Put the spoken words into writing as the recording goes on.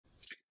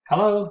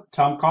Hello,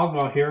 Tom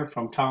Caldwell here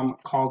from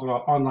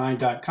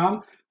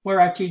TomCaldwellOnline.com, where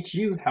I teach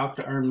you how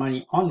to earn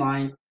money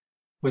online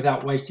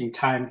without wasting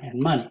time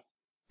and money.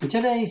 In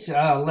today's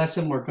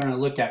lesson, we're going to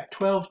look at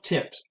 12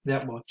 tips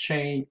that will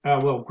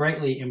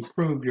greatly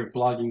improve your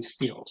blogging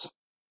skills.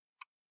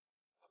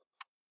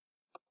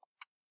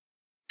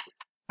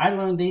 I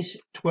learned these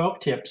 12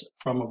 tips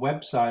from a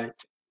website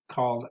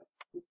called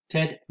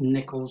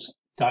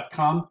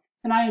tednichols.com.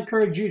 And I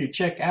encourage you to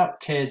check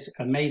out Ted's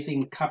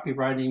amazing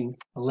copywriting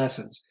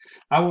lessons.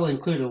 I will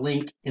include a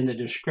link in the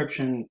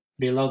description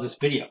below this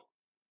video.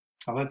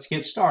 So let's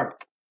get started.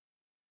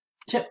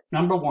 Tip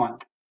number 1,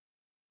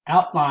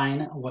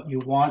 outline what you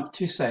want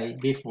to say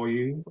before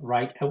you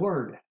write a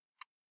word.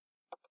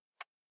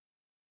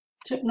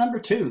 Tip number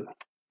 2,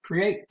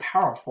 create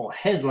powerful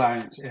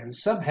headlines and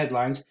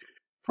subheadlines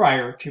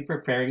prior to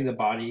preparing the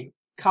body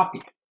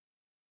copy.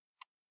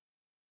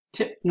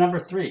 Tip number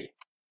 3,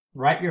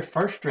 write your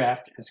first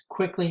draft as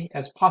quickly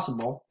as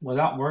possible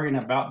without worrying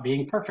about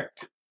being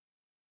perfect.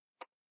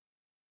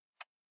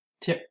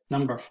 Tip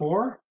number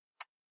 4,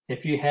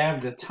 if you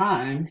have the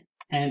time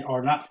and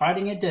are not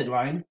fighting a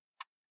deadline,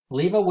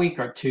 leave a week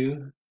or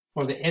two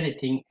for the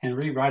editing and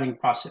rewriting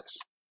process.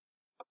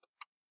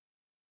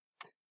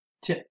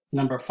 Tip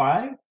number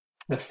 5,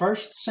 the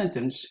first step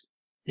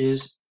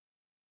is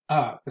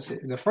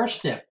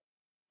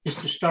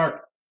to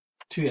start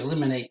to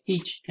eliminate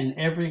each and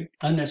every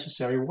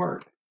unnecessary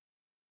word.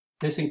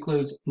 This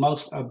includes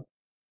most of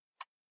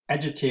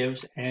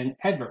adjectives and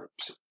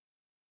adverbs.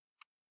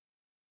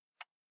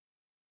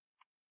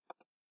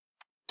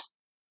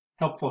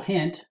 Helpful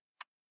hint,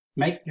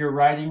 make your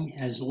writing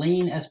as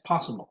lean as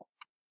possible,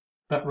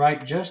 but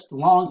write just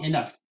long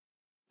enough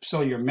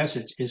so your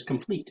message is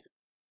complete.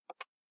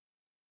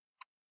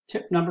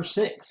 Tip number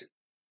 6,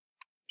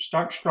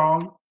 start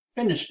strong,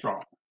 finish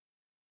strong.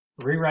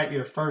 Rewrite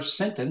your first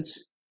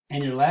sentence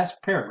and your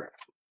last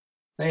paragraph.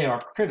 They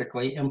are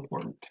critically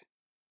important.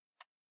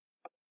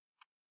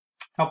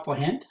 Helpful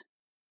hint,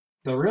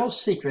 the real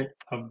secret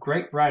of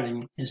great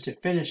writing is to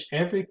finish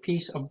every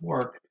piece of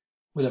work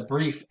with a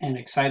brief and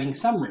exciting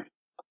summary.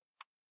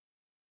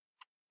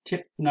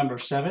 Tip number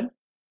 7,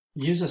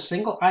 use a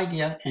single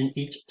idea in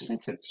each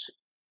sentence.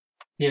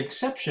 The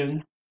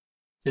exception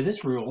to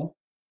this rule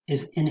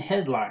is in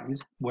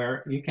headlines,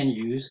 where you can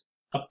use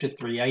up to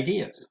 3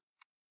 ideas.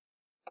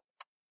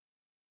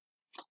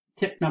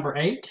 Tip number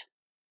 8,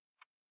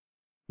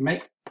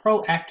 make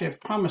proactive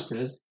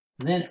promises,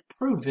 then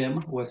prove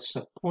them with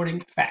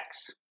supporting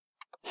facts.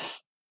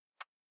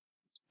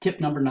 Tip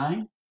number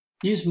 9,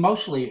 use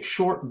mostly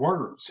short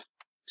words.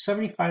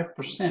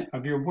 75%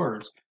 of your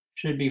words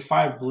should be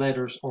 5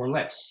 letters or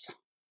less.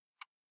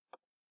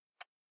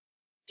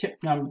 Tip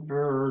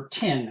number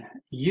 10,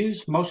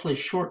 use mostly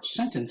short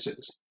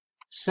sentences.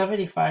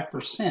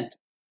 75%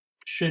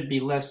 should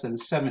be less than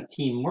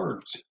 17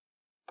 words.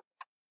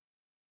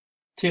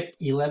 Tip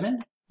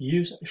 11,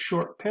 use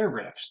short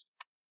paragraphs.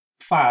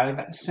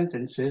 5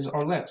 sentences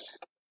or less.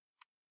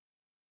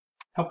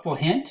 Helpful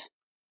hint,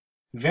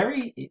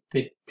 vary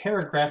the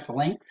paragraph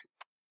length.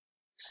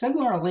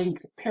 Similar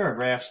length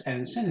paragraphs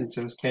and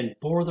sentences can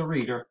bore the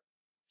reader,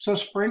 so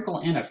sprinkle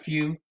in a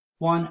few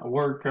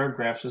one-word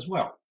paragraphs as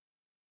well.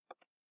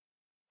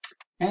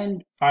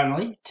 And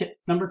finally, tip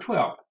number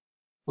 12,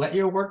 let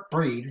your work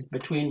breathe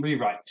between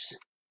rewrites.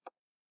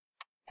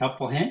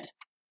 Helpful hint,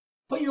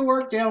 put your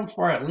work down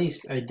for at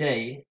least a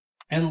day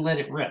and let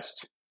it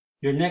rest.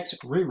 Your next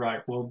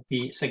rewrite will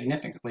be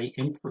significantly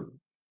improved.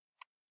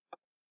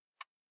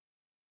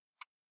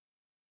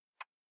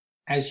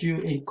 As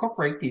you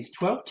incorporate these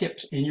 12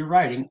 tips in your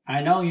writing,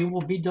 I know you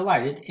will be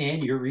delighted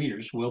and your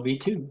readers will be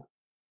too.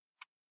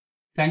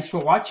 Thanks for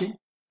watching.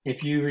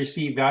 If you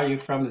receive value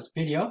from this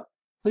video,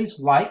 please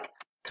like,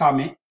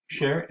 comment,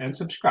 share, and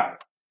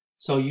subscribe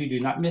so you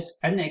do not miss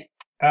the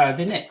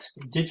next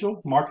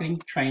digital marketing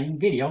training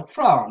video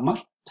from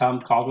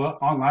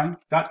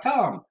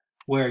TomCaldwellOnline.com,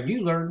 where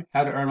you learn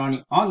how to earn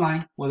money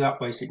online without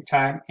wasting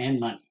time and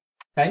money.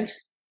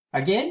 Thanks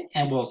again,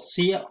 and we'll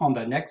see you on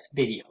the next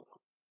video.